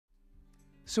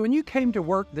So when you came to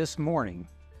work this morning,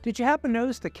 did you happen to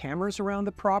notice the cameras around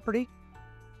the property?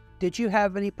 Did you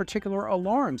have any particular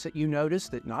alarms that you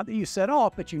noticed that, not that you set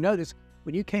off, but you noticed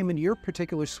when you came into your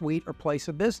particular suite or place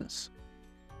of business?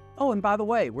 Oh, and by the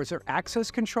way, was there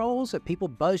access controls that people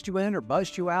buzzed you in or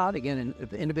buzzed you out, again, in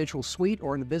the individual suite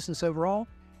or in the business overall?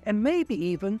 And maybe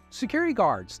even security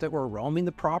guards that were roaming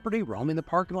the property, roaming the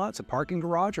parking lots, a parking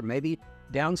garage, or maybe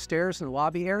downstairs in the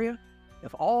lobby area?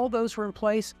 If all those were in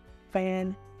place,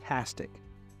 fantastic.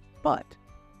 But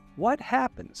what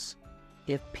happens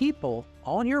if people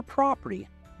on your property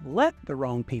let the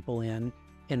wrong people in,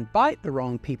 invite the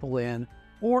wrong people in,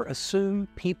 or assume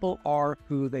people are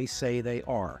who they say they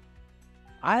are?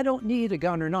 I don't need a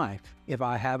gun or knife if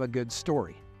I have a good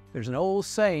story. There's an old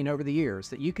saying over the years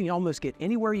that you can almost get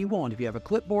anywhere you want if you have a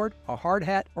clipboard, a hard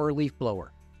hat, or a leaf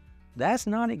blower. That's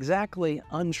not exactly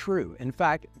untrue. In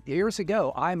fact, years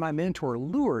ago, I and my mentor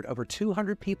lured over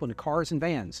 200 people into cars and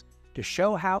vans to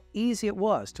show how easy it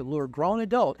was to lure a grown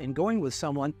adult in going with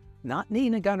someone not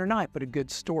needing a gun or knife, but a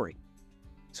good story.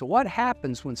 So what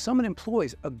happens when someone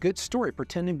employs a good story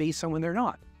pretending to be someone they're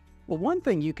not? Well, one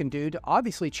thing you can do to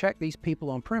obviously check these people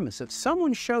on premise, if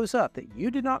someone shows up that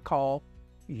you did not call,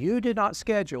 you did not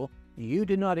schedule, you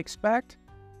did not expect,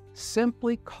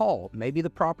 simply call maybe the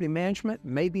property management,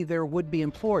 maybe their would-be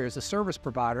employers, a service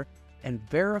provider, and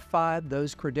verify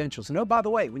those credentials. And oh, by the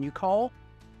way, when you call,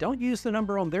 don't use the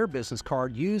number on their business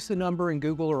card, use the number in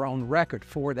Google or on record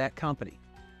for that company.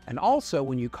 And also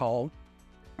when you call,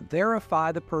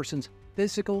 verify the person's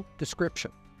physical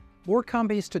description. More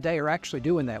companies today are actually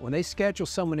doing that. When they schedule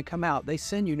someone to come out, they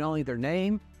send you not only their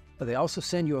name, but they also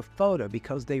send you a photo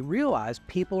because they realize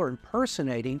people are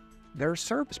impersonating their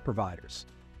service providers.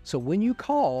 So when you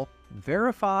call,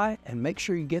 verify and make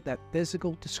sure you get that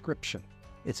physical description.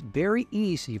 It's very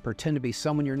easy to pretend to be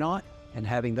someone you're not, and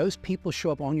having those people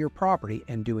show up on your property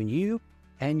and doing you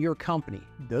and your company,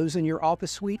 those in your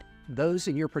office suite, those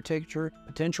in your particular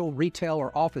potential retail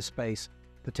or office space,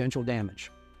 potential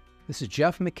damage. This is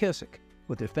Jeff McKissick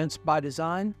with Defense by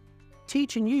Design,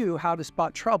 teaching you how to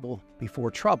spot trouble before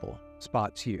trouble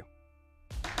spots you.